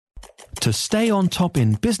To stay on top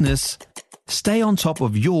in business, stay on top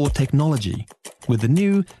of your technology with the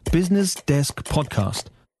new Business Desk podcast,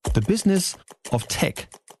 The Business of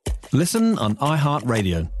Tech. Listen on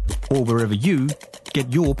iHeartRadio or wherever you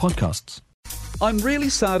get your podcasts. I'm really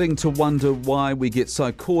starting to wonder why we get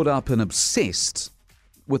so caught up and obsessed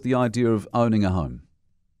with the idea of owning a home.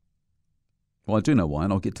 Well, I do know why,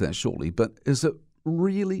 and I'll get to that shortly, but is it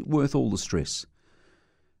really worth all the stress?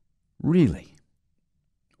 Really?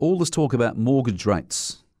 All this talk about mortgage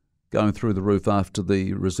rates going through the roof after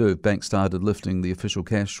the Reserve Bank started lifting the official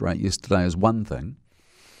cash rate yesterday is one thing.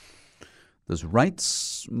 There's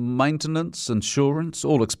rates, maintenance, insurance,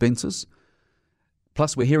 all expenses.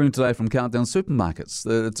 Plus, we're hearing today from Countdown Supermarkets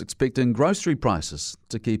that it's expecting grocery prices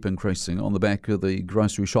to keep increasing on the back of the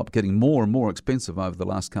grocery shop getting more and more expensive over the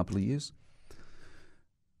last couple of years.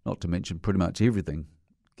 Not to mention pretty much everything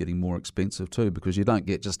getting more expensive too, because you don't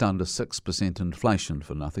get just under 6% inflation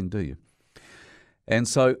for nothing, do you? And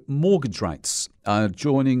so mortgage rates are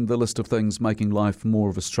joining the list of things making life more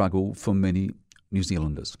of a struggle for many New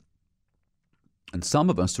Zealanders. And some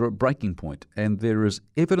of us are at breaking point, and there is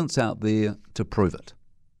evidence out there to prove it.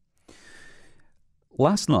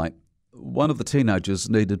 Last night, one of the teenagers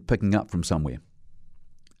needed picking up from somewhere.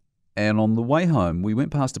 And on the way home, we went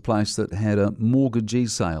past a place that had a mortgagee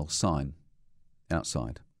sale sign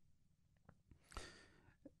outside.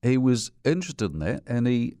 He was interested in that, and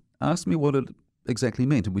he asked me what it exactly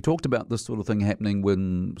meant. And we talked about this sort of thing happening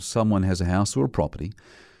when someone has a house or a property,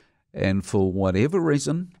 and for whatever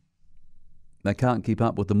reason, they can't keep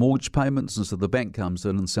up with the mortgage payments, and so the bank comes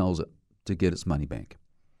in and sells it to get its money back.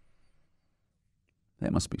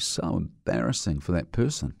 That must be so embarrassing for that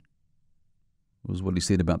person, was what he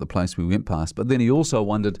said about the place we went past. But then he also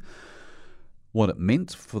wondered what it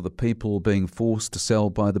meant for the people being forced to sell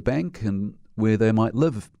by the bank and where they might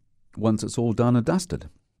live once it's all done and dusted.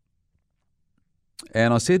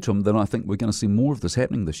 And I said to him that I think we're going to see more of this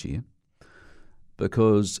happening this year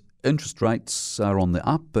because interest rates are on the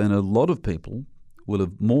up and a lot of people will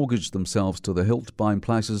have mortgaged themselves to the hilt buying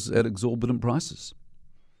places at exorbitant prices.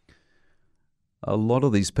 A lot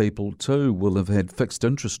of these people too will have had fixed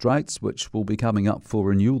interest rates which will be coming up for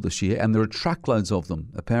renewal this year, and there are truckloads of them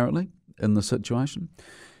apparently in the situation,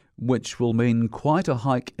 which will mean quite a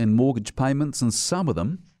hike in mortgage payments, and some of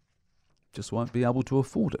them just won't be able to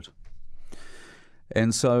afford it.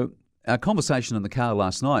 And so our conversation in the car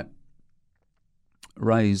last night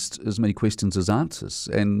raised as many questions as answers.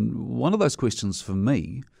 And one of those questions for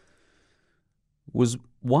me was,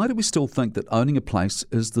 why do we still think that owning a place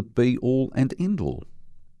is the be-all and end-all?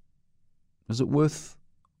 Is it worth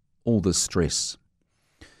all this stress?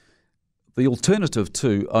 The alternative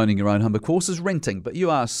to owning your own home, of course, is renting. But you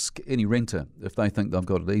ask any renter if they think they've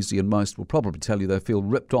got it easy, and most will probably tell you they feel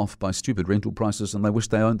ripped off by stupid rental prices and they wish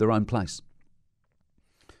they owned their own place.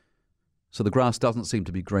 So the grass doesn't seem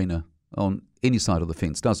to be greener on any side of the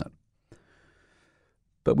fence, does it?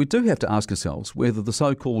 But we do have to ask ourselves whether the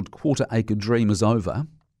so-called quarter-acre dream is over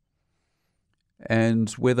and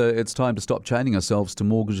whether it's time to stop chaining ourselves to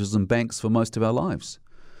mortgages and banks for most of our lives.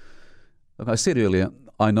 Like I said earlier,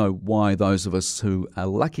 I know why those of us who are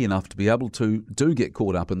lucky enough to be able to do get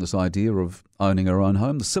caught up in this idea of owning our own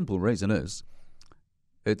home. The simple reason is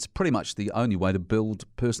it's pretty much the only way to build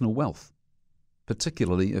personal wealth,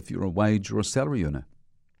 particularly if you're a wage or a salary earner.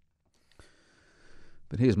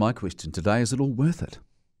 But here's my question today. Is it all worth it?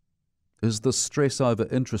 Is the stress over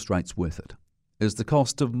interest rates worth it? Is the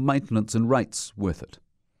cost of maintenance and rates worth it?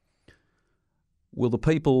 Will the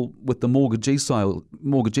people with the mortgagee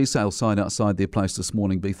sale sign outside their place this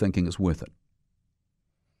morning be thinking it's worth it?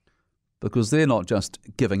 Because they're not just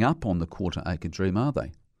giving up on the quarter-acre dream, are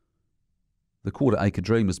they? The quarter-acre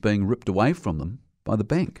dream is being ripped away from them by the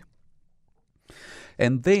bank.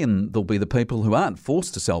 And then there'll be the people who aren't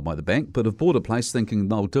forced to sell by the bank but have bought a place thinking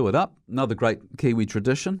they'll do it up, another great Kiwi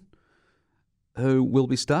tradition, who will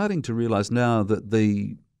be starting to realise now that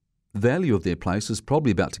the value of their place is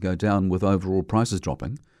probably about to go down with overall prices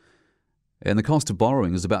dropping, and the cost of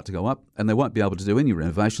borrowing is about to go up, and they won't be able to do any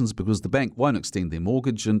renovations because the bank won't extend their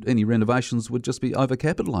mortgage, and any renovations would just be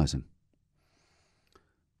overcapitalising.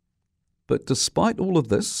 But despite all of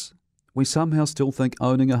this, we somehow still think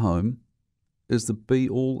owning a home is the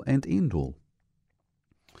be-all and end-all.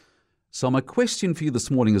 So my question for you this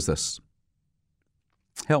morning is this.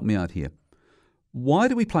 Help me out here. Why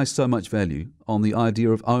do we place so much value on the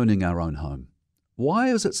idea of owning our own home? Why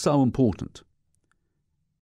is it so important?